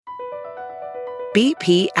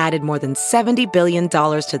BP added more than $70 billion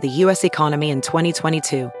to the U.S. economy in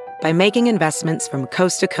 2022 by making investments from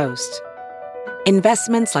coast to coast.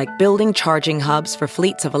 Investments like building charging hubs for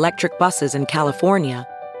fleets of electric buses in California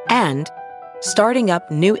and starting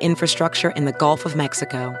up new infrastructure in the Gulf of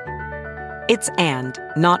Mexico. It's and,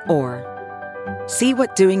 not or. See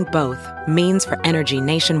what doing both means for energy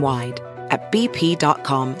nationwide at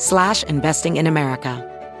bp.com/investing in America.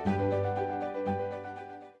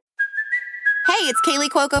 Hey, it's Kaylee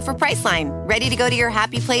Cuoco for Priceline. Ready to go to your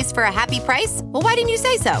happy place for a happy price? Well, why didn't you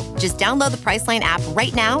say so? Just download the Priceline app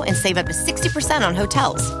right now and save up to 60% on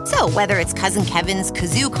hotels. So whether it's Cousin Kevin's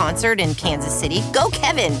Kazoo Concert in Kansas City, go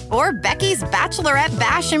Kevin, or Becky's Bachelorette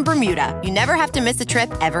Bash in Bermuda, you never have to miss a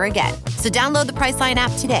trip ever again. So download the Priceline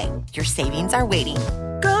app today. Your savings are waiting.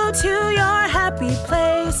 Go to your happy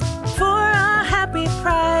place for a happy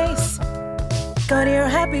price. Go to your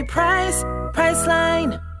happy price,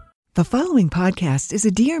 Priceline. The following podcast is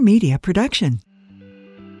a Dear Media production.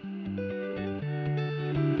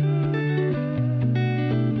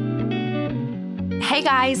 Hey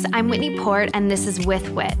guys, I'm Whitney Port, and this is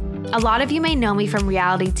With Wit. A lot of you may know me from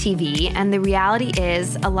reality TV, and the reality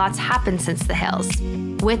is a lot's happened since The Hills.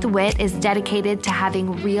 With Wit is dedicated to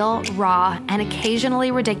having real, raw, and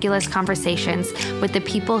occasionally ridiculous conversations with the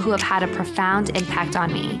people who have had a profound impact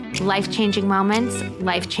on me. Life-changing moments,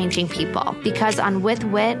 life-changing people. Because on With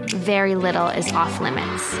Wit, very little is off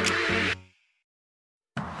limits.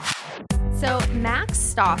 So Max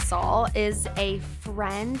Stossel is a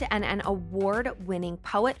friend and an award-winning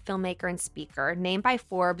poet, filmmaker, and speaker named by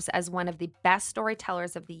Forbes as one of the best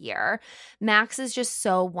storytellers of the year. Max is just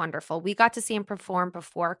so wonderful. We got to see him perform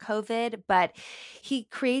before COVID, but he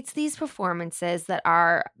creates these performances that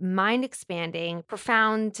are mind-expanding,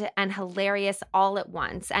 profound, and hilarious all at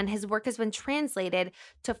once. And his work has been translated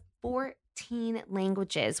to 14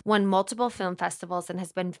 languages, won multiple film festivals, and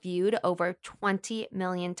has been viewed over 20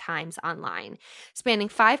 million times online. Spanning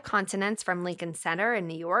 5 continents from Lincoln Center in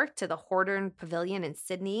New York to the Horton Pavilion in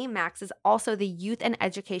Sydney, Max is also the Youth and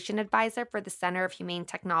Education Advisor for the Center of Humane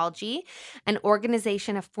Technology, an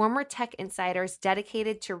organization of former tech insiders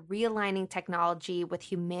dedicated to realigning technology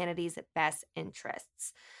with humanity's best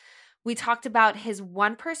interests. We talked about his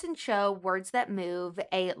one-person show, Words That Move,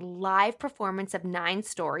 a live performance of 9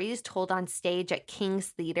 stories told on stage at King's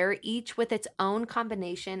Theater, each with its own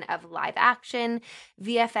combination of live action,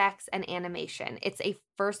 VFX, and animation. It's a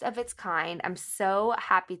first of its kind. I'm so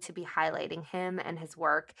happy to be highlighting him and his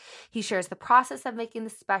work. He shares the process of making the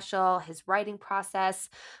special, his writing process,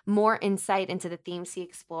 more insight into the themes he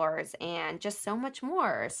explores, and just so much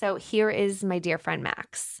more. So here is my dear friend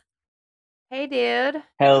Max. Hey, dude.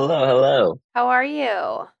 Hello. How are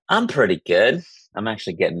you? I'm pretty good. I'm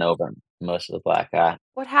actually getting over most of the black eye.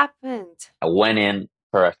 What happened? I went in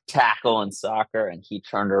for a tackle in soccer, and he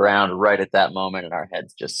turned around right at that moment, and our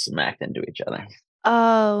heads just smacked into each other.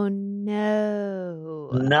 Oh, no.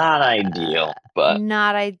 Not ideal, but...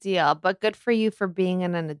 Not ideal, but good for you for being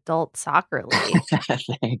in an adult soccer league.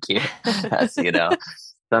 Thank you. That's,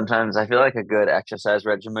 sometimes I feel like a good exercise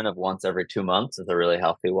regimen of once every 2 months is a really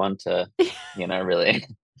healthy one to, really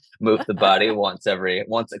move the body once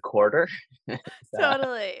a quarter. So.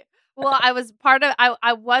 Totally. Well, I was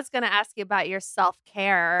going to ask you about your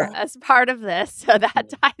self-care as part of this, so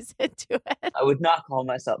that ties into it. I would not call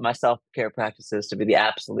my self-care practices to be the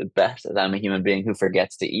absolute best, as I'm a human being who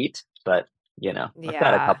forgets to eat, but I've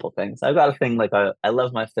got a couple things. I've got a thing like I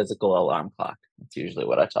love my physical alarm clock. That's usually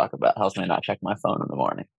what I talk about. Helps me not check my phone in the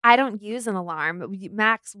morning. I don't use an alarm.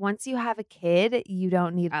 Max, once you have a kid, you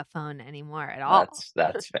don't need a phone anymore at all.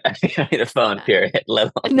 That's fair. You don't need a phone, period.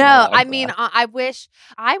 No, I mean, I wish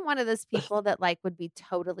I'm one of those people that would be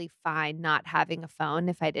totally fine not having a phone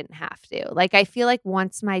if I didn't have to. I feel like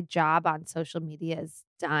once my job on social media is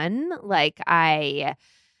done, I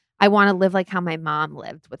want to live like how my mom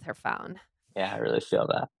lived with her phone. Yeah, I really feel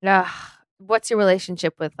that. What's your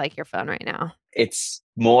relationship with your phone right now? It's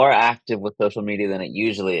more active with social media than it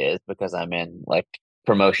usually is because I'm in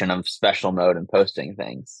promotion of special mode and posting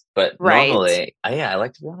things. But normally, I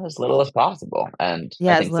like to be on as little as possible. And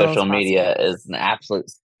I think social media is an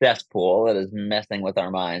absolute cesspool that is messing with our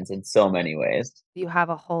minds in so many ways. You have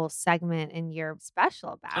a whole segment in your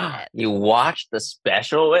special about it. You watched the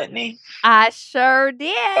special, Whitney? I sure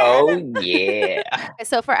did. Oh, yeah.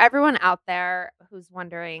 So for everyone out there who's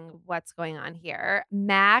wondering what's going on here,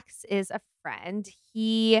 Max is a friend.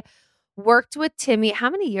 He worked with Timmy. How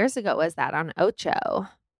many years ago was that on Ocho?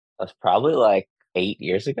 That was probably 8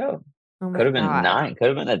 years ago. Oh my Could have been God. 9. Could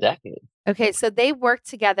have been a decade. Okay, so they worked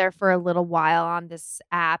together for a little while on this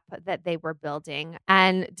app that they were building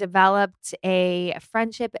and developed a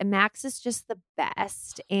friendship. And Max is just the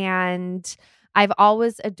best. And I've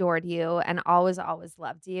always adored you and always, always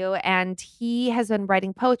loved you. And he has been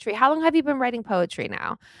writing poetry. How long have you been writing poetry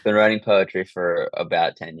now? Been writing poetry for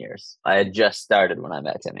about 10 years. I had just started when I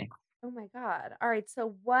met Timmy. Oh my God. All right.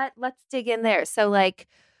 So let's dig in there. So like,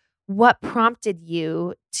 what prompted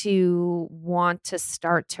you to want to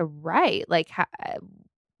start to write? Like,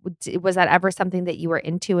 was that ever something that you were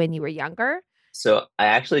into when you were younger? So I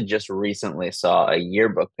actually just recently saw a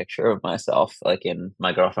yearbook picture of myself. Like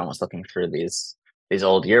my girlfriend was looking through these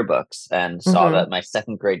old yearbooks and saw that my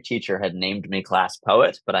second grade teacher had named me class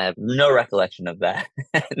poet, but I have no recollection of that.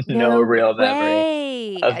 No real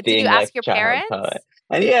memory of Did being you ask like your child parents? poet.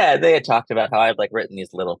 And yeah, they had talked about how I'd like written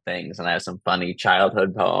these little things and I have some funny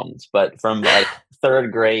childhood poems. But from like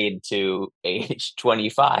third grade to age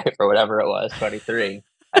 25 or whatever it was, 23,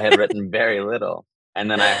 I had written very little.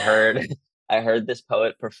 And then I heard this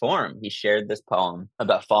poet perform. He shared this poem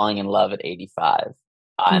about falling in love at 85.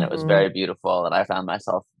 And it was very beautiful. And I found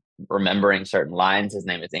myself remembering certain lines. His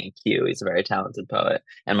name is A.Q. He's a very talented poet.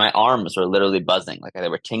 And my arms were literally buzzing, like they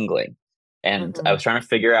were tingling. And I was trying to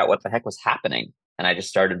figure out what the heck was happening. And I just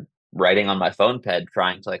started writing on my phone pad,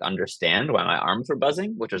 trying to like understand why my arms were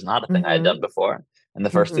buzzing, which was not a thing I had done before. And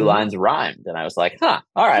the first two lines rhymed. And I was like, all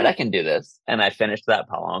right, I can do this. And I finished that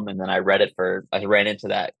poem. And then I ran into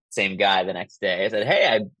that same guy the next day. I said,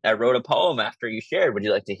 hey, I wrote a poem after you shared. Would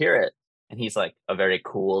you like to hear it? And he's like a very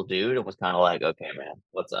cool dude and was kind of like, okay, man,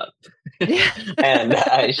 what's up? And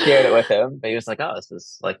I shared it with him. But he was like, oh, this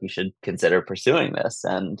is like, you should consider pursuing this.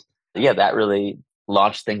 And yeah, that really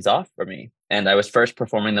launched things off for me. And I was first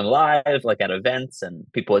performing them live, like at events, and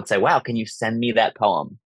people would say, wow, can you send me that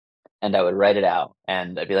poem? And I would write it out.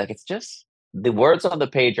 And I'd be like, it's just the words on the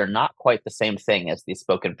page are not quite the same thing as these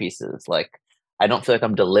spoken pieces. Like, I don't feel like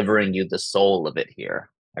I'm delivering you the soul of it here.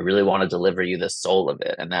 I really want to deliver you the soul of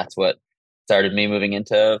it. And that's what started me moving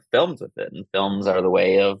into films with it. And films are the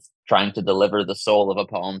way of trying to deliver the soul of a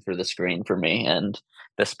poem through the screen for me. And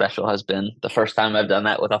this special has been the first time I've done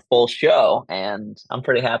that with a full show. And I'm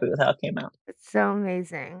pretty happy with how it came out. It's so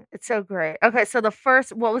amazing. It's so great. Okay. So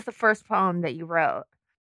what was the first poem that you wrote?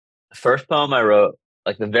 The first poem I wrote,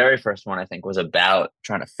 like the very first one, I think, was about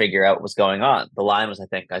trying to figure out what's going on. The line was, I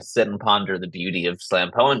think, I sit and ponder the beauty of slam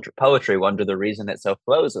poetry, wonder the reason it so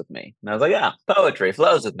flows with me. And I was like, yeah, poetry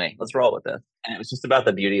flows with me. Let's roll with this. And it was just about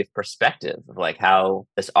the beauty of perspective, of like how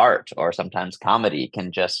this art or sometimes comedy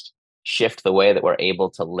can just shift the way that we're able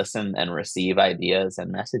to listen and receive ideas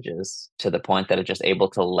and messages to the point that it's just able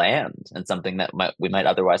to land and something that we might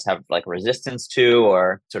otherwise have like resistance to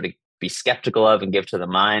or sort of be skeptical of and give to the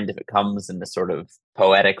mind. If it comes in this sort of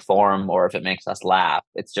poetic form or if it makes us laugh,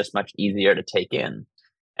 it's just much easier to take in.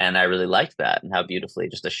 And I really liked that and how beautifully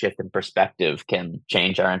just a shift in perspective can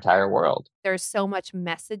change our entire world. There's so much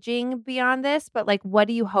messaging beyond this, but like, what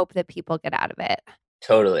do you hope that people get out of it?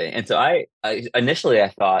 Totally. And so I initially I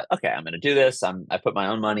thought, okay, I'm going to do this. I put my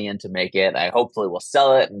own money in to make it. I hopefully will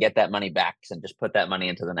sell it and get that money back and just put that money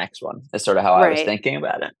into the next one. That's sort of how I was thinking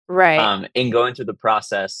about it. Right. In going through the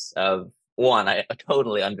process of one, I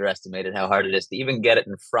totally underestimated how hard it is to even get it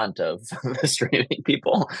in front of the streaming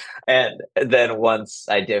people. And then once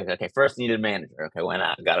I did, okay, first you need a manager. Okay, went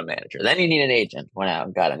out and got a manager. Then you need an agent. Went out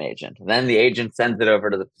and got an agent. Then the agent sends it over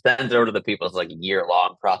to the people. It's like a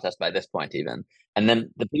year-long process by this point even. And then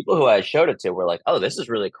the people who I showed it to were like, oh, this is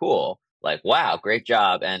really cool. Like, wow, great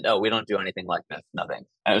job. And oh, we don't do anything like this. Nothing.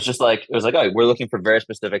 And it was like, oh, we're looking for very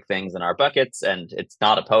specific things in our buckets. And it's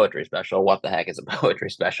not a poetry special. What the heck is a poetry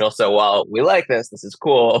special? So while we like this is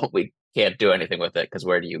cool. We can't do anything with it because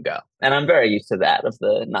where do you go? And I'm very used to that of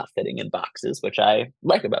the not fitting in boxes, which I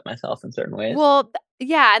like about myself in certain ways. Well,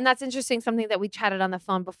 yeah. And that's interesting. Something that we chatted on the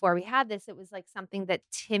phone before we had this. It was like something that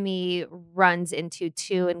Timmy runs into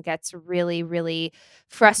too and gets really, really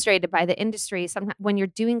frustrated by the industry. Sometimes when you're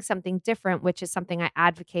doing something different, which is something I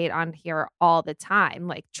advocate on here all the time,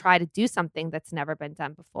 like try to do something that's never been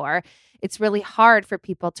done before. It's really hard for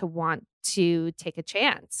people to want to take a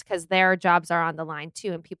chance because their jobs are on the line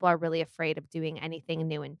too. And people are really afraid of doing anything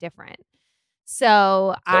new and different.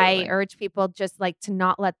 So Totally. I urge people just like to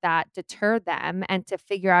not let that deter them and to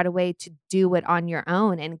figure out a way to do it on your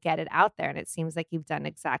own and get it out there. And it seems like you've done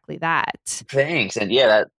exactly that. Thanks. And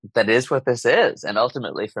yeah, that is what this is. And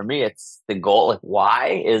ultimately for me, it's the goal. Like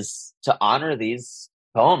why is to honor these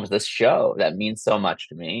poems, this show that means so much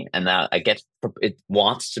to me, and that it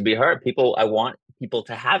wants to be heard. I want people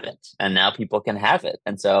to have it, and now people can have it.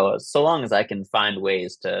 And so long as I can find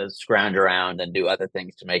ways to scrounge around and do other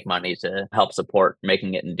things to make money to help support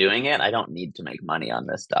making it and doing it, I don't need to make money on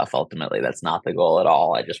this stuff. Ultimately, that's not the goal at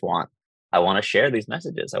all. I want to share these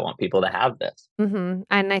messages. I want people to have this. Mm-hmm.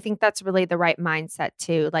 And I think that's really the right mindset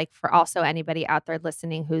too. Like for also anybody out there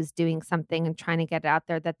listening who's doing something and trying to get it out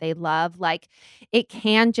there that they love, like it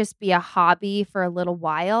can just be a hobby for a little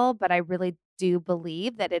while, but I really do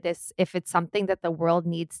believe that it is, if it's something that the world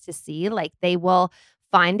needs to see, like they will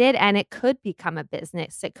find it and it could become a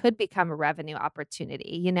business. It could become a revenue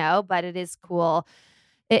opportunity, but it is cool.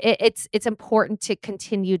 It's important to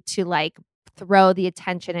continue to like throw the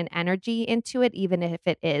attention and energy into it, even if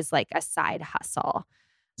it is like a side hustle.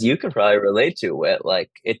 You can probably relate to it.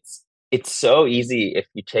 Like it's so easy if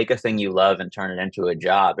you take a thing you love and turn it into a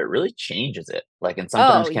job, it really changes it. Like, and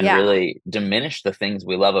sometimes can really diminish the things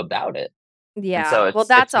we love about it. Yeah. So well,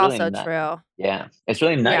 that's really also true. Yeah. It's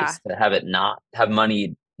really nice to have it not have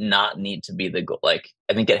money not need to be the goal. Like,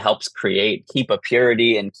 I think it helps keep a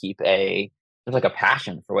purity and there's like a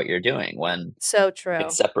passion for what you're doing when so true. You can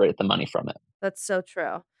separate the money from it. That's so true.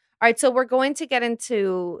 All right, so we're going to get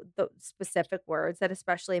into the specific words that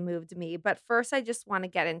especially moved me, but first I just want to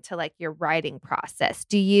get into like your writing process.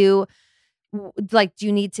 Do you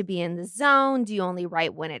need to be in the zone? Do you only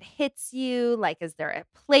write when it hits you? Like, is there a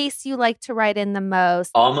place you like to write in the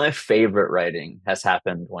most? All my favorite writing has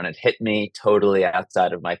happened when it hit me totally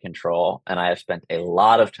outside of my control. And I have spent a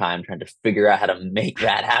lot of time trying to figure out how to make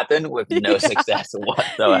that happen with no success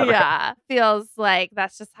whatsoever. Yeah. Feels like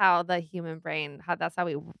that's just how the human brain, that's how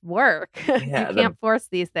we work. Yeah, you can't force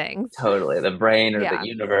these things. Totally. The brain or the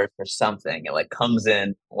universe or something, it like comes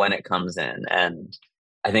in when it comes in. And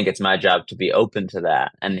I think it's my job to be open to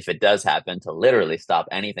that. And if it does happen, to literally stop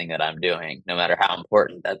anything that I'm doing, no matter how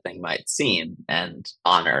important that thing might seem, and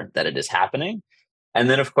honor that it is happening.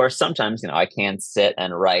 And then, of course, sometimes, I can sit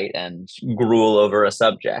and write and gruel over a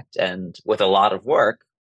subject. And with a lot of work,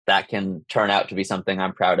 that can turn out to be something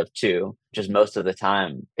I'm proud of too. Just most of the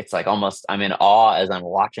time, it's like almost I'm in awe as I'm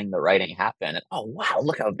watching the writing happen. And, oh, wow,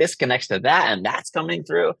 look how this connects to that. And that's coming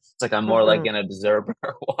through. It's like I'm more like an observer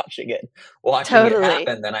watching it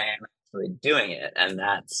happen than I am actually doing it. And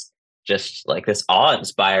that's just like this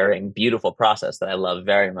awe-inspiring, beautiful process that I love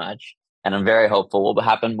very much. And I'm very hopeful will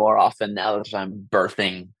happen more often now that I'm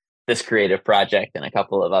birthing this creative project and a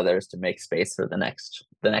couple of others to make space for the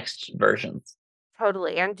next versions.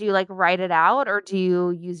 Totally. And do you like write it out or do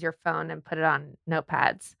you use your phone and put it on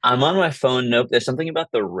notepads? I'm on my phone note. There's something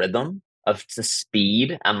about the rhythm of the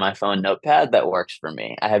speed on my phone notepad that works for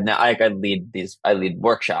me. I lead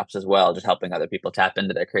workshops as well, just helping other people tap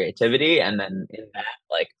into their creativity. And then in that,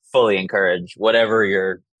 like fully encourage whatever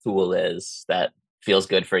your tool is that feels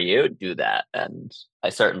good for you, do that. And I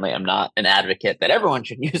certainly am not an advocate that everyone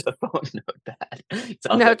should use a phone notepad.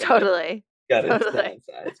 No, totally. Totally.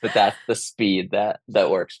 But that's the speed that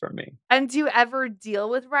works for me. And do you ever deal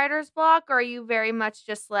with writer's block, or are you very much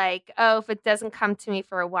just like, oh, if it doesn't come to me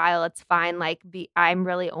for a while, it's fine. Like, I'm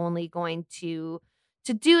really only going to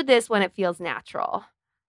do this when it feels natural.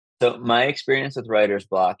 So my experience with writer's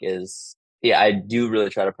block is, I do really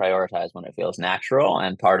try to prioritize when it feels natural,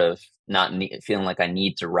 and part of not feeling like I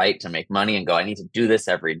need to write to make money and go, I need to do this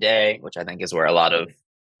every day, which I think is where a lot of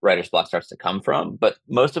writer's block starts to come from. But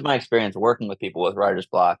most of my experience working with people with writer's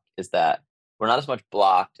block is that we're not as much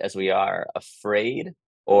blocked as we are afraid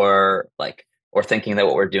or thinking that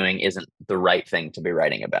what we're doing isn't the right thing to be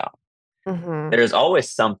writing about. Mm-hmm. There's always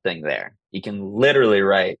something there. You can literally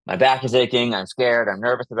write, my back is aching, I'm scared, I'm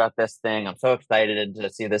nervous about this thing, I'm so excited to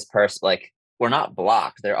see this person. Like, we're not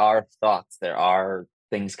blocked. There are thoughts, there are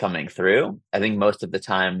things coming through. I think most of the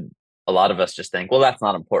time, a lot of us just think, well, that's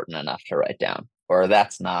not important enough to write down. Or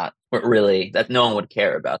that's not really, that no one would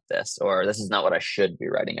care about this, or this is not what I should be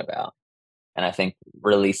writing about. And I think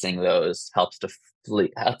releasing those helps to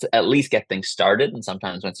at least get things started. And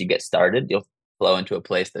sometimes once you get started, you'll flow into a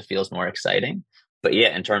place that feels more exciting. But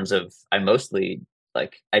yeah, in terms of, I mostly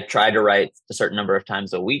I try to write a certain number of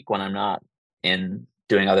times a week when I'm not in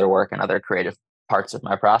doing other work and other creative parts of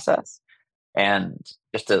my process. And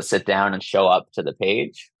just to sit down and show up to the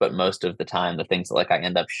page. But most of the time, the things that I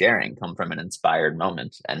end up sharing come from an inspired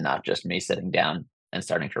moment and not just me sitting down and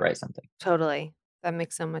starting to write something. Totally. That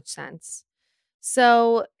makes so much sense.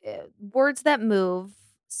 So Words That Move,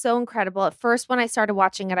 so incredible. At first, when I started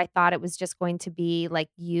watching it, I thought it was just going to be like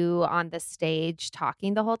you on the stage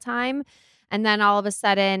talking the whole time. And then all of a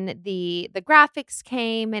sudden the graphics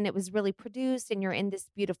came and it was really produced and you're in this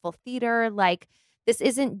beautiful theater. Like, this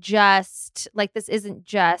isn't just like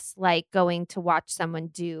going to watch someone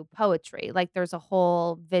do poetry. Like there's a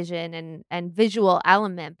whole vision and visual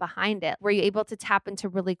element behind it. Were you able to tap into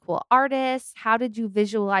really cool artists? How did you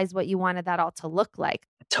visualize what you wanted that all to look like?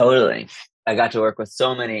 Totally. I got to work with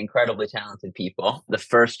so many incredibly talented people. The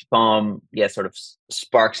first poem, sort of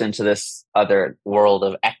sparks into this other world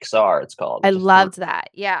of XR, it's called. I loved that.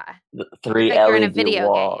 Yeah. The 3 like LED you're in a video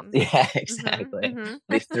walls. game. Yeah, exactly.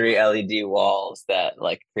 These 3 LED walls that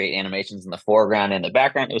like create animations in the foreground and the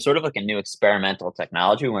background. It was sort of like a new experimental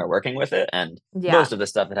technology when we were working with it. And most of the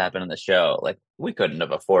stuff that happened in the show, like we couldn't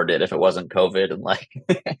have afforded if it wasn't COVID and like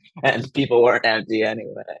and people weren't empty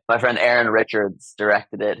anyway. My friend Aaron Richards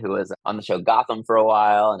directed it, who was on the show Gotham for a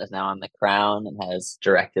while and is now on The Crown and has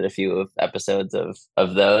directed a few of episodes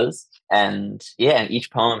of those. And each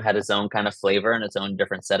poem had its own kind of flavor and its own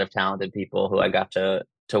different set of talented people who I got to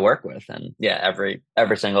work with. And every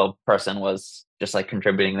single person was just like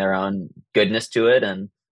contributing their own goodness to it, and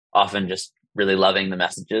often just really loving the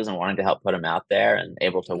messages and wanting to help put them out there, and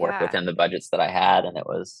able to work within the budgets that I had. And it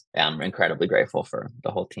was, I'm incredibly grateful for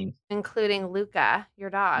the whole team. Including Luca, your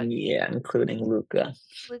dog. Yeah, including Luca.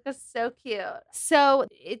 Luca's so cute. So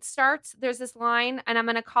it starts, there's this line, and I'm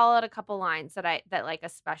going to call out a couple lines that like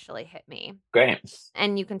especially hit me. Great.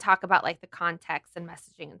 And you can talk about like the context and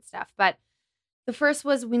messaging and stuff. But the first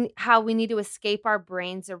was how we need to escape our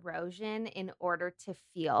brain's erosion in order to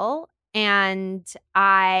feel. And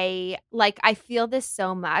I feel this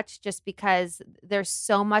so much just because there's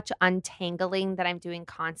so much untangling that I'm doing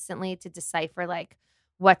constantly to decipher like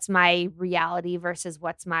what's my reality versus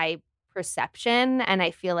what's my perception. And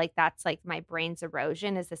I feel like that's like my brain's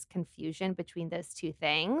erosion, is this confusion between those two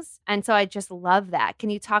things. And so I just love that. Can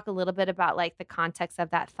you talk a little bit about like the context of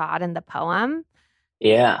that thought in the poem?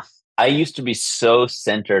 Yeah. I used to be so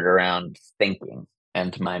centered around thinking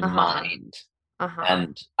and my mind.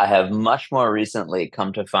 And I have much more recently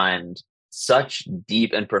come to find such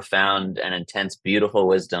deep and profound and intense, beautiful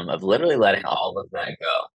wisdom of literally letting all of that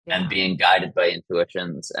go and being guided by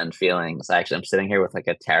intuitions and feelings. I'm sitting here with like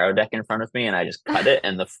a tarot deck in front of me, and I just cut it,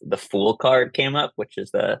 and the Fool card came up, which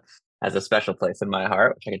is has a special place in my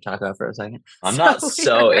heart, which I could talk about for a second. I'm not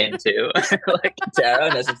so into like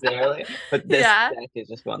tarot necessarily, but this deck is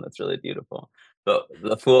just one that's really beautiful. But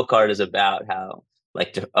the Fool card is about how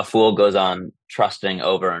like a fool goes on trusting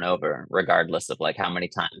over and over, regardless of like how many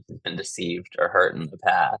times he's been deceived or hurt in the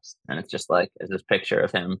past. And it's just like, it's this picture of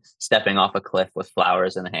him stepping off a cliff with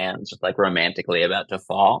flowers in hands, just like romantically about to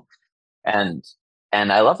fall. And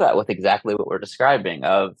I love that with exactly what we're describing,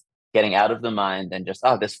 of getting out of the mind and just,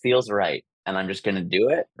 oh, this feels right, and I'm just going to do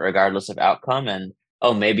it regardless of outcome. And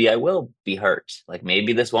oh, maybe I will be hurt. Like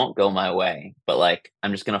maybe this won't go my way, but like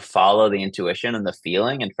I'm just going to follow the intuition and the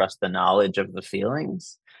feeling and trust the knowledge of the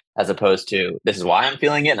feelings, as opposed to this is why I'm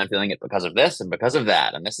feeling it, and I'm feeling it because of this and because of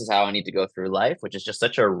that, and this is how I need to go through life, which is just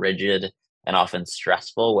such a rigid and often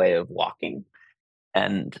stressful way of walking.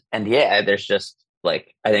 And there's just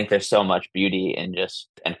like, I think there's so much beauty in just,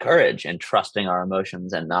 and courage in trusting our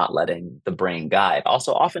emotions and not letting the brain guide.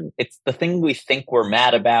 Also, often it's the thing we think we're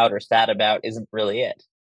mad about or sad about isn't really it.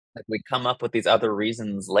 Like we come up with these other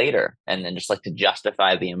reasons later, and then just like to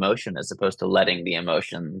justify the emotion as opposed to letting the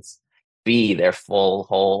emotions be their full,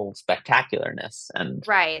 whole spectacularness. And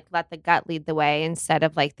let the gut lead the way instead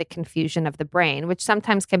of like the confusion of the brain, which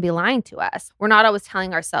sometimes can be lying to us. We're not always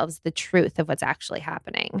telling ourselves the truth of what's actually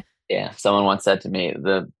happening. Yeah. Someone once said to me,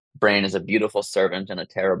 the brain is a beautiful servant and a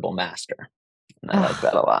terrible master. And I like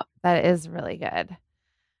that a lot. That is really good.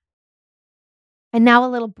 And now a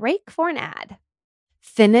little break for an ad.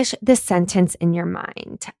 Finish the sentence in your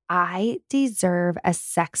mind. I deserve a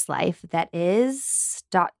sex life that is ...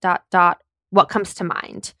 What comes to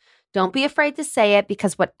mind? Don't be afraid to say it,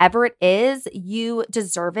 because whatever it is, you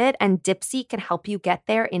deserve it, and Dipsea can help you get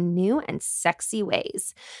there in new and sexy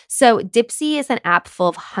ways. So Dipsea is an app full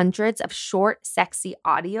of hundreds of short, sexy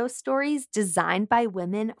audio stories designed by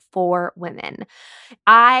women for women.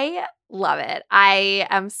 I love it. I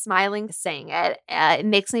am smiling saying it. It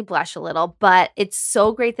makes me blush a little, but it's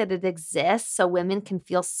so great that it exists so women can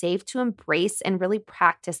feel safe to embrace and really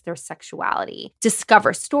practice their sexuality.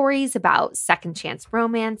 Discover stories about second chance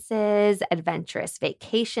romances, adventurous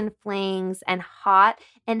vacation flings, and hot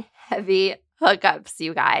and heavy hookups,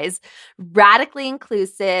 you guys. Radically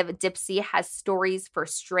inclusive, Dipsea has stories for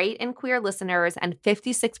straight and queer listeners, and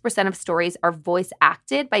 56% of stories are voice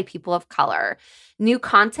acted by people of color. New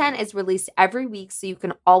content is released every week, so you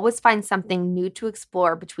can always find something new to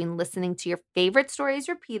explore between listening to your favorite stories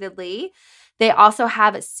repeatedly. They also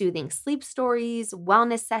have soothing sleep stories,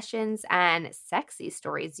 wellness sessions, and sexy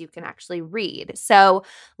stories you can actually read. So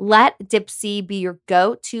let Dipsea be your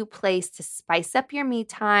go-to place to spice up your me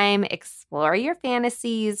time, explore your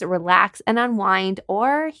fantasies, relax and unwind,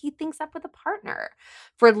 or heat things up with a partner.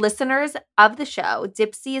 For listeners of the show,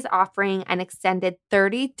 Dipsea is offering an extended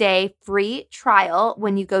 30-day free trial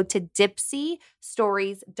when you go to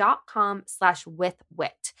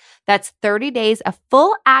dipseastories.com/withwit. That's 30 days of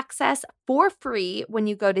full access for free when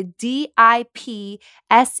you go to DIPSEA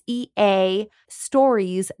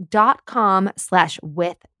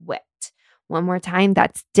stories.com/withwit. One more time,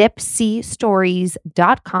 that's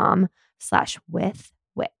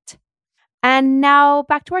dipseastories.com/withwit. And now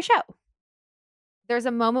back to our show. There's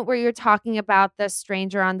a moment where you're talking about the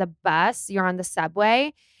stranger on the bus. You're on the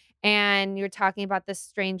subway, and you're talking about the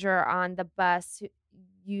stranger on the bus,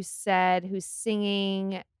 you said, who's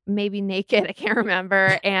singing maybe naked, I can't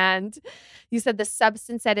remember. And you said the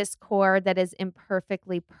substance at his core that is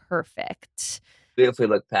imperfectly perfect. If we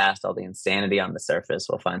look past all the insanity on the surface,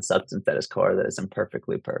 we'll find substance at his core that is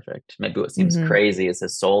imperfectly perfect. Maybe what seems crazy is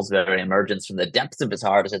his soul's very emergence from the depths of his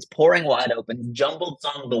heart as it's pouring wide open, his jumbled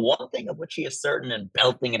song, the one thing of which he is certain, and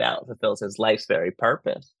belting it out fulfills his life's very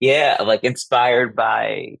purpose. Yeah, like inspired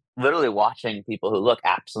by literally watching people who look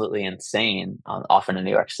absolutely insane, often in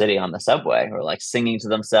New York City on the subway, who are like singing to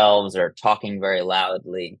themselves or talking very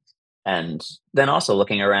loudly. And then also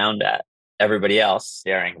looking around at everybody else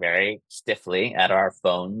staring very stiffly at our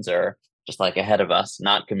phones or just like ahead of us,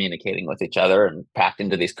 not communicating with each other, and packed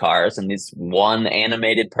into these cars, and this one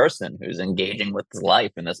animated person who's engaging with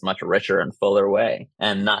life in this much richer and fuller way.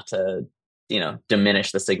 And not to,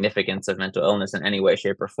 diminish the significance of mental illness in any way,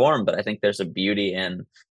 shape, or form, but I think there's a beauty in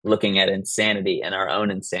looking at insanity and our own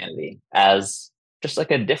insanity as just like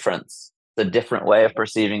a difference, a different way of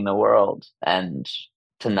perceiving the world, and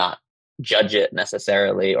to not judge it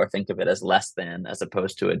necessarily or think of it as less than, as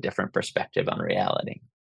opposed to a different perspective on reality.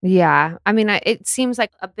 Yeah. I mean, it seems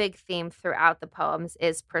like a big theme throughout the poems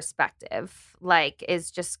is perspective, like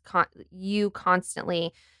is just you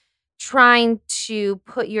constantly trying to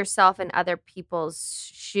put yourself in other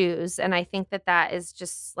people's shoes. And I think that is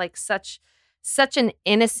just like such an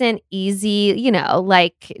innocent, easy,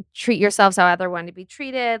 like treat yourselves how other want to be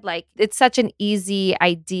treated. Like it's such an easy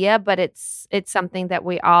idea, but it's something that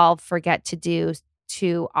we all forget to do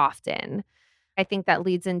too often. I think that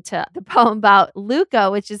leads into the poem about Luca,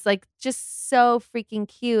 which is like just so freaking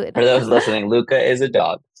cute. For those listening, Luca is a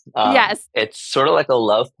dog. Yes. It's sort of like a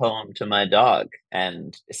love poem to my dog,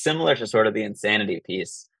 and similar to sort of the insanity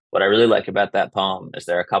piece. What I really like about that poem is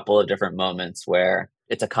there are a couple of different moments where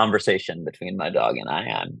it's a conversation between my dog and I.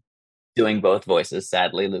 I'm doing both voices.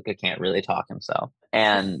 Sadly, Luca can't really talk himself.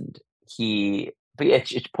 And it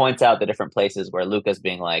points out the different places where Luca's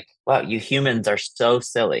being like, wow, you humans are so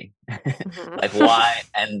silly. Like, why?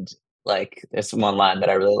 And like, there's one line that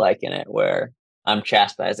I really like in it where I'm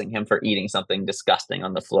chastising him for eating something disgusting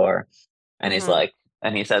on the floor. And he's like,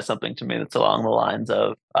 and he says something to me that's along the lines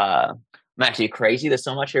of, Max, are you crazy? There's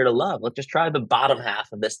so much here to love. Look, just try the bottom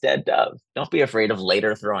half of this dead dove. Don't be afraid of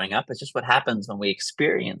later throwing up. It's just what happens when we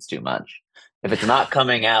experience too much. If it's not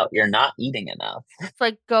coming out, you're not eating enough. It's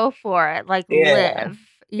like, go for it. Like, live.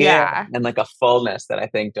 Yeah. And like a fullness that I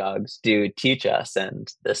think dogs do teach us,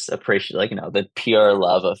 and this appreciation, like, the pure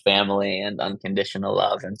love of family and unconditional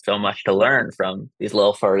love, and so much to learn from these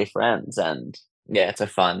little furry friends. And yeah, it's a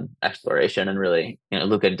fun exploration. And really,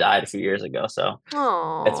 Luca died a few years ago, so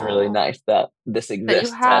it's really nice that this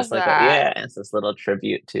exists as like it's this little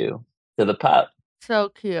tribute to the pup. So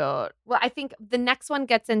cute. Well, I think the next one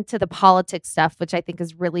gets into the politics stuff, which I think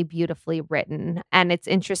is really beautifully written. And it's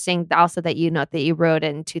interesting also that you note that you wrote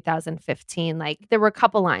in 2015. Like, there were a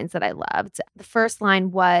couple lines that I loved. The first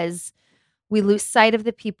line was, we lose sight of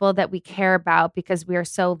the people that we care about because we are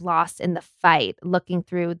so lost in the fight, looking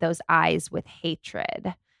through those eyes with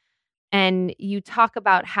hatred. And you talk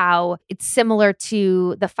about how it's similar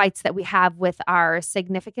to the fights that we have with our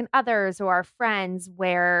significant others or our friends,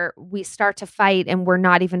 where we start to fight and we're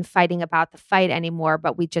not even fighting about the fight anymore,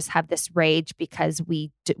 but we just have this rage because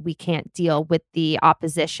we can't deal with the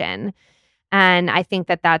opposition. And I think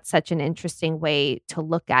that that's such an interesting way to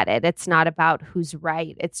look at it. It's not about who's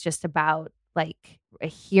right. It's just about like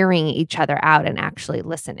hearing each other out and actually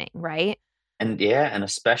listening, right? And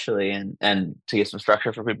especially and to give some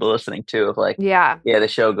structure for people listening too, of like, yeah, the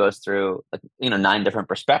show goes through like, 9 different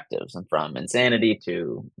perspectives, and from insanity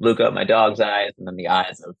to Luca, my dog's eyes, and then the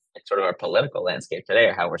eyes of like, sort of our political landscape today,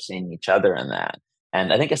 or how we're seeing each other in that.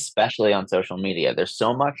 And I think especially on social media, there's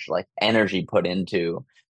so much like energy put into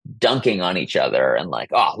dunking on each other and like,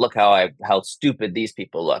 oh, look how stupid these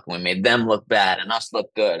people look. We made them look bad and us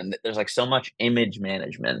look good. And there's like so much image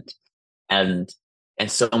management and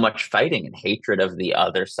so much fighting and hatred of the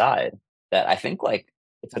other side that I think like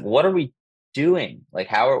it's like, what are we doing? Like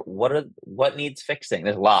what needs fixing?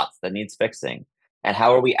 There's lots that needs fixing. And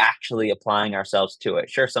how are we actually applying ourselves to it?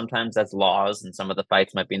 Sure, sometimes that's laws and some of the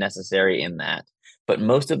fights might be necessary in that. But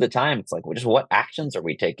most of the time, it's like, just what actions are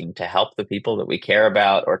we taking to help the people that we care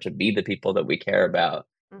about or to be the people that we care about?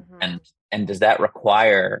 Mm-hmm. And does that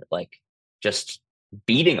require like just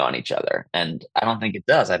beating on each other? And I don't think it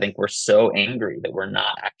does. I think we're so angry that we're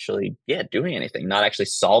not actually doing anything, not actually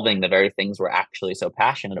solving the very things we're actually so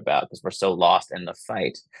passionate about because we're so lost in the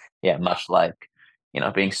fight. Much like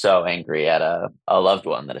being so angry at a loved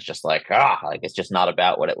one that it's just like it's just not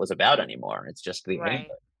about what it was about anymore. It's just the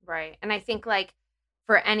right. And I think like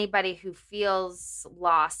for anybody who feels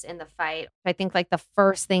lost in the fight, I think like the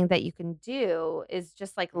first thing that you can do is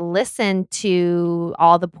just like listen to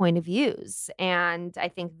all the point of views. And I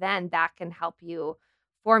think then that can help you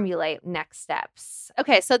formulate next steps.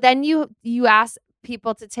 Okay, so then you ask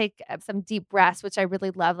people to take some deep breaths, which I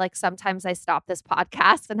really love. Like sometimes I stop this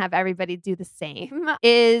podcast and have everybody do the same.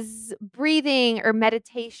 Is breathing or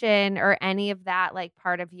meditation or any of that like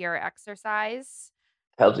part of your exercise?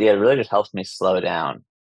 It really just helps me slow down,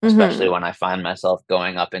 especially when I find myself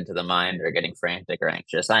going up into the mind or getting frantic or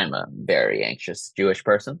anxious. I am a very anxious Jewish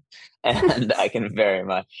person, and I can very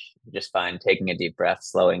much just find taking a deep breath,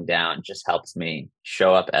 slowing down just helps me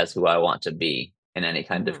show up as who I want to be in any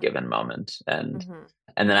kind of given moment. And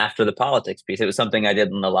then after the politics piece, it was something I did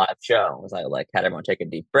in the live show, was I like had everyone take a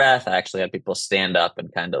deep breath. I actually had people stand up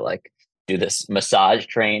and kind of like do this massage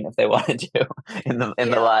train if they wanted to in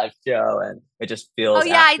the live show, and it just feels. Oh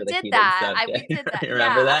yeah, I did that. We did that. You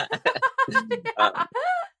remember that?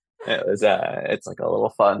 It was it's like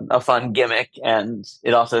a fun gimmick, and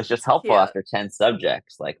it also is just helpful after 10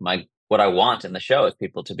 subjects. Like what I want in the show is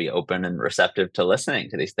people to be open and receptive to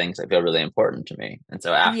listening to these things that feel really important to me. And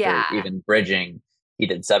so after even bridging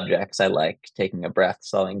heated subjects, I like taking a breath,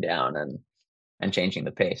 slowing down, and changing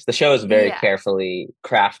the pace. The show is very carefully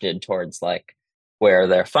crafted towards like where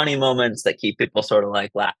there are funny moments that keep people sort of like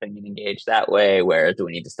laughing and engaged that way. Where do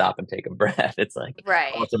we need to stop and take a breath? It's like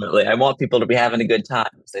ultimately, I want people to be having a good time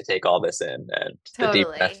as they take all this in, and the deep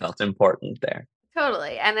breath felt important there.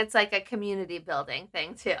 Totally, and it's like a community building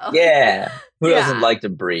thing too. Yeah, who doesn't like to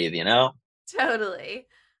breathe? Totally.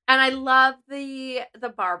 And I love the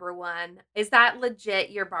barber one. Is that legit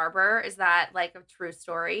your barber? Is that like a true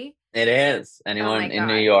story? It is. Anyone in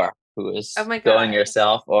New York who is going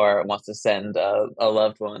yourself or wants to send a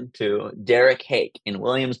loved one to Derek Hake in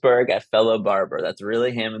Williamsburg at Fellow Barber. That's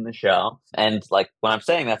really him in the show. And like when I'm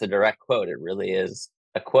saying that's a direct quote, it really is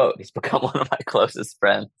a quote. He's become one of my closest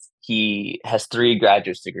friends. He has 3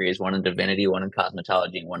 graduate degrees, one in divinity, one in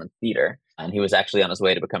cosmetology, and one in theater. And he was actually on his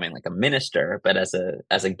way to becoming like a minister. But as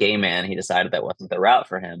a gay man, he decided that wasn't the route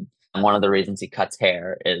for him. And one of the reasons he cuts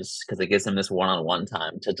hair is because it gives him this one-on-one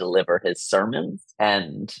time to deliver his sermons.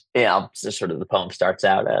 And, just sort of the poem starts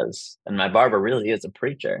out as, and my barber really is a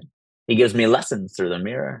preacher. He gives me lessons through the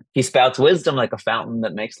mirror. He spouts wisdom like a fountain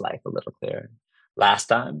that makes life a little clearer. Last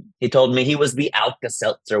time, he told me he was the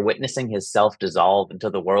Alka-Seltzer, witnessing his self dissolve into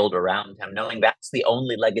the world around him, knowing that's the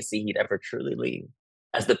only legacy he'd ever truly leave.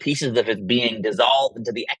 As the pieces of his being dissolve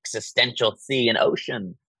into the existential sea and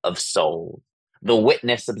ocean of souls, the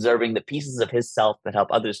witness observing the pieces of his self that help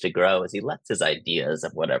others to grow as he lets his ideas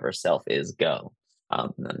of whatever self is go.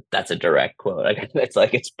 That's a direct quote. I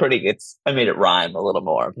made it rhyme a little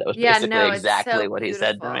more, but that was basically exactly what he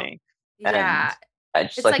said to me. Yeah. And I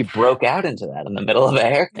just he broke out into that in the middle of a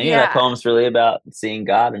haircut. That poem's really about seeing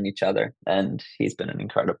God in each other. And he's been an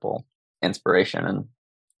incredible inspiration and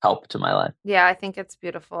help to my life. Yeah, I think it's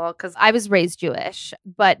beautiful because I was raised Jewish,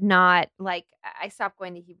 but not like I stopped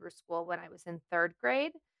going to Hebrew school when I was in 3rd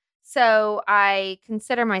grade. So I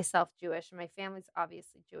consider myself Jewish, and my family's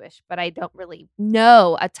obviously Jewish, but I don't really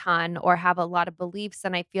know a ton or have a lot of beliefs.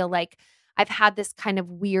 And I feel like I've had this kind of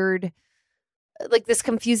weird, like this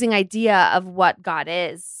confusing idea of what God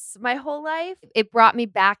is my whole life. It brought me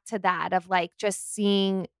back to that of like just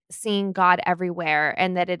seeing God everywhere,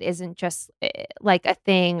 and that it isn't just like a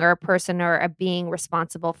thing or a person or a being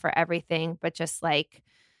responsible for everything, but just like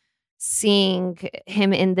seeing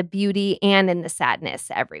him in the beauty and in the sadness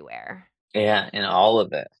everywhere. Yeah, in all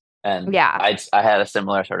of it. And Yeah. I had a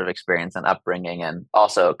similar sort of experience and upbringing, and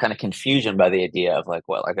also kind of confusion by the idea of like,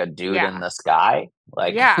 what, like a dude in Yeah. the sky?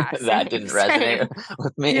 Like Yeah. that Same. didn't resonate Same.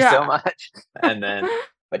 with me so Yeah. much. And then,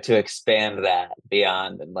 but to expand that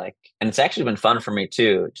beyond, and like, and it's actually been fun for me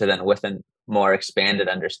too, to then with a more expanded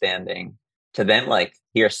understanding, to then like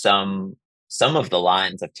hear some of the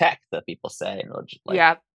lines of text that people say, and it'll just like,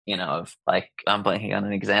 Yeah. of like, I'm blanking on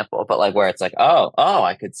an example, but like where it's like, oh,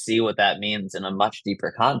 I could see what that means in a much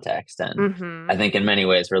deeper context. And I Mm-hmm. think in many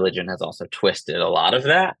ways, religion has also twisted a lot of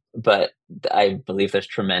that. But I believe there's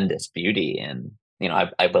tremendous beauty in,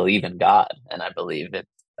 I believe in God, and I believe it's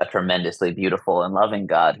a tremendously beautiful and loving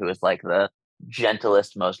God who is like the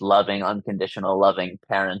gentlest, most loving, unconditional loving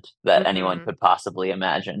parent that anyone Mm-hmm. could possibly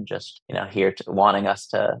imagine. Just, here wanting us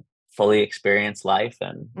to fully experience life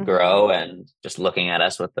and Mm-hmm. grow, and just looking at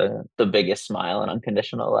us with the biggest smile and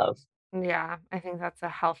unconditional love. Yeah, I think that's a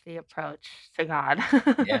healthy approach to God.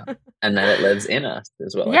 Yeah. And that it lives in us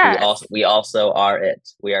as well. Like Yes. we also are it.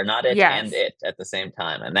 We are not it and Yes. it at the same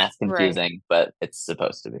time. And that's Right. confusing, but it's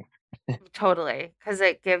supposed to be. Totally. Because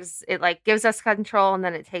it gives us control and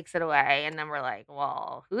then it takes it away. And then we're like,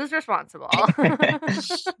 well, who's responsible?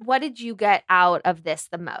 What did you get out of this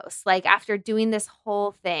the most? Like after doing this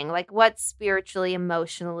whole thing, like what spiritually,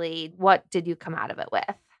 emotionally, what did you come out of it with?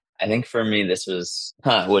 I think for me, this was,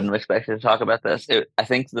 I wouldn't expect you to talk about this. I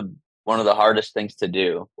think one of the hardest things to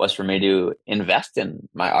do was for me to invest in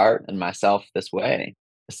my art and myself this way.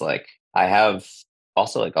 It's like, I have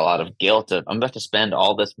also like a lot of guilt of, I'm about to spend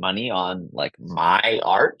all this money on like my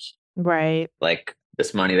art, Right. like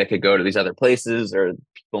this money that could go to these other places or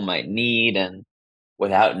people might need. And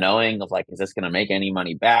without knowing of like, is this going to make any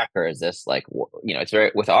money back, or is this like, it's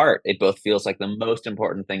very, with art, it both feels like the most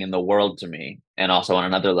important thing in the world to me, and also on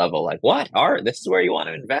another level, like, what, art, this is where you want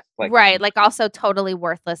to invest, like, Right. Like also totally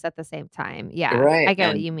worthless at the same time. Yeah. I right. get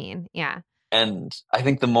what you mean. Yeah. And I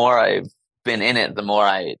think the more I've been in it, the more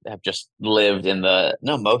I have just lived in the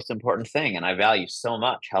no most important thing, and I value so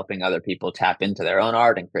much helping other people tap into their own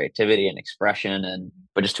art and creativity and expression, and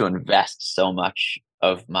but just to invest so much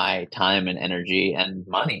of my time and energy and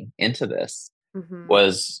money into this Mm-hmm.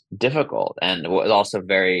 was difficult, and was also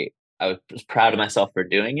I was proud of myself for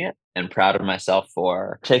doing it, and proud of myself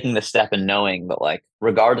for taking the step and knowing that like,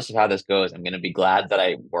 regardless of how this goes, I'm going to be glad that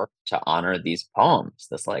I worked to honor these poems,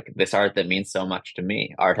 this art that means so much to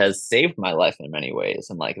me. Art has saved my life in many ways,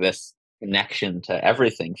 and like this connection to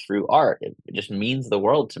everything through art, it just means the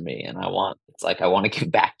world to me, and I want to give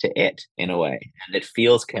back to it in a way, and it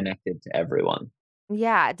feels connected to everyone.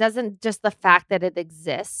 Yeah, it doesn't just the fact that it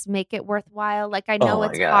exists make it worthwhile. Like I Oh know my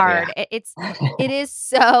it's god, yeah. hard.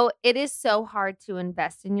 It is so hard to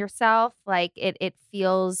invest in yourself. Like it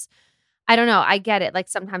feels I don't know, I get it. Like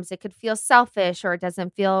sometimes it could feel selfish or it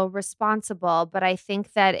doesn't feel responsible, but I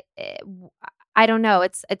think that I don't know,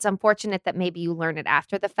 it's unfortunate that maybe you learn it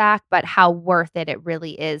after the fact, but how worth it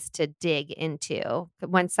really is to dig into.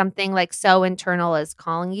 When something like so internal is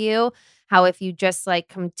calling you, how if you just like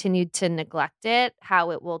continued to neglect it,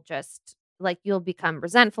 how it will just like you'll become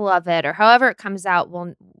resentful of it or however it comes out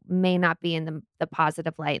may not be in the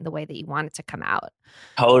positive light in the way that you want it to come out.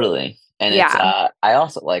 Totally. And it's Yeah. I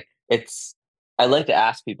also like I like to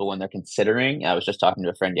ask people when they're considering. I was just talking to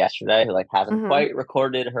a friend yesterday who like hasn't Mhm. quite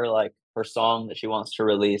recorded her song that she wants to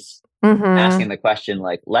release. Asking Mhm. the question,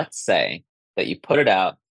 like, let's say that you put it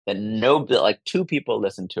out, that like two people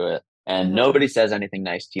listen to it, and Mhm. nobody says anything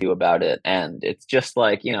nice to you about it, and it's just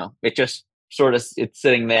like, it just sort of it's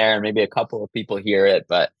sitting there, and maybe a couple of people hear it,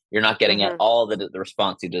 but you're not getting at Mhm. all the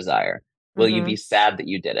response you desire. Will you be Mhm. sad that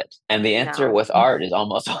you did it? And the answer No. with art is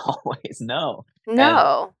almost always no. And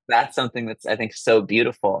No. that's something that's, I think, so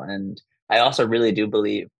beautiful. And I also really do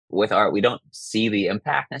believe with art, we don't see the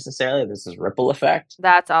impact necessarily. This is ripple effect.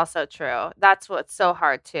 That's also true. That's what's so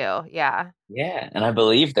hard too. Yeah. Yeah. And I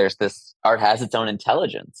believe there's this art has its own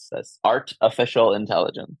intelligence, this artificial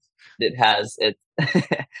intelligence. It has it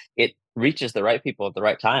it reaches the right people at the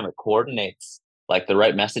right time. It coordinates like the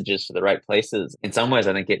right messages to the right places. In some ways,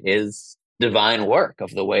 I think it is divine work of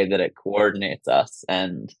the way that it coordinates us,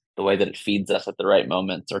 and the way that it feeds us at the right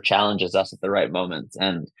moments or challenges us at the right moments.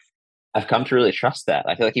 And I've come to really trust that.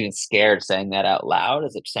 I feel like even scared saying that out loud,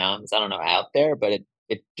 as it sounds, I don't know, out there, but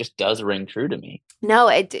it just does ring true to me. No,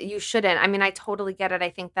 you shouldn't. I mean, I totally get it. I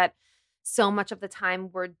think that so much of the time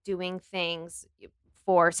we're doing things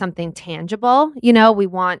for something tangible. We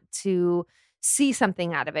want to see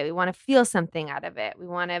something out of it. We want to feel something out of it. We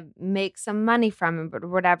want to make some money from it, or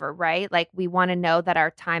whatever, right? Like we want to know that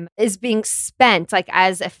our time is being spent like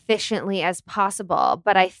as efficiently as possible.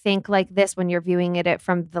 But I think like this, when you're viewing it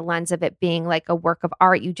from the lens of it being like a work of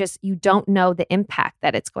art, you don't know the impact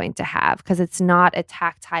that it's going to have because it's not a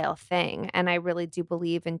tactile thing. And I really do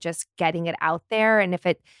believe in just getting it out there. And if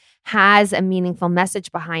it has a meaningful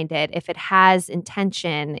message behind it, if it has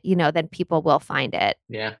intention, then people will find it.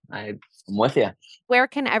 Yeah, I'm with you. Where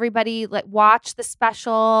can everybody watch the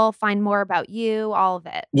special, find more about you, all of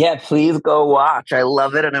it? Yeah, please go watch. I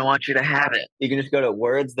love it and I want you to have it. You can just go to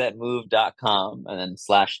wordsthatmove.com and then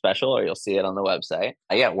 /special, or you'll see it on the website.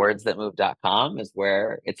 Wordsthatmove.com is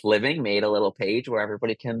where it's living. Made a little page where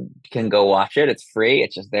everybody can go watch it. It's free.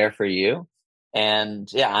 It's just there for you. And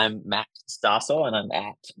yeah, I'm Max Stossel, and I'm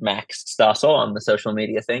at Max Stossel on the social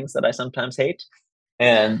media things that I sometimes hate.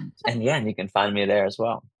 And you can find me there as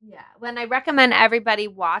well. Yeah. When I recommend everybody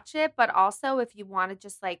watch it, but also if you want to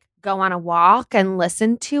just like go on a walk and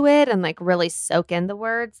listen to it and like really soak in the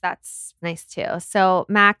words, that's nice too. So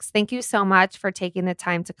Max, thank you so much for taking the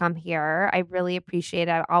time to come here. I really appreciate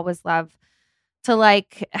it. I always love to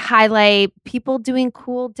like highlight people doing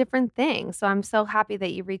cool, different things. So I'm so happy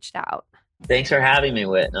that you reached out. Thanks for having me,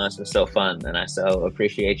 Whit. No, this was so fun. And I so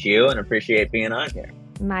appreciate you and appreciate being on here.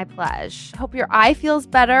 My pleasure. Hope your eye feels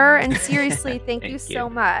better. And seriously, thank you so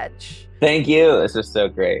much. Thank you. This was so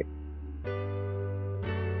great.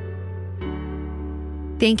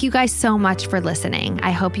 Thank you guys so much for listening.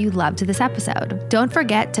 I hope you loved this episode. Don't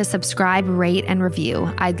forget to subscribe, rate, and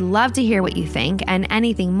review. I'd love to hear what you think and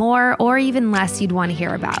anything more or even less you'd want to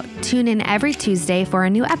hear about. Tune in every Tuesday for a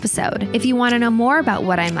new episode. If you want to know more about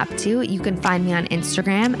what I'm up to, you can find me on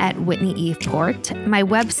Instagram at Whitney Eve Port, my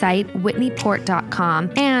website,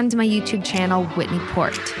 whitneyport.com, and my YouTube channel, Whitney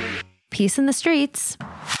Port. Peace in the streets.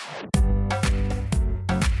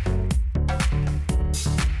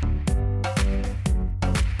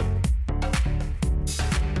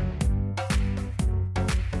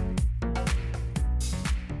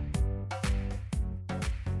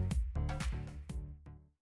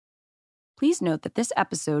 Please note that this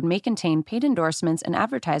episode may contain paid endorsements and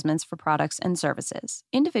advertisements for products and services.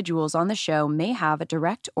 Individuals on the show may have a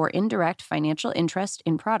direct or indirect financial interest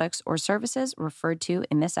in products or services referred to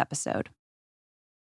in this episode.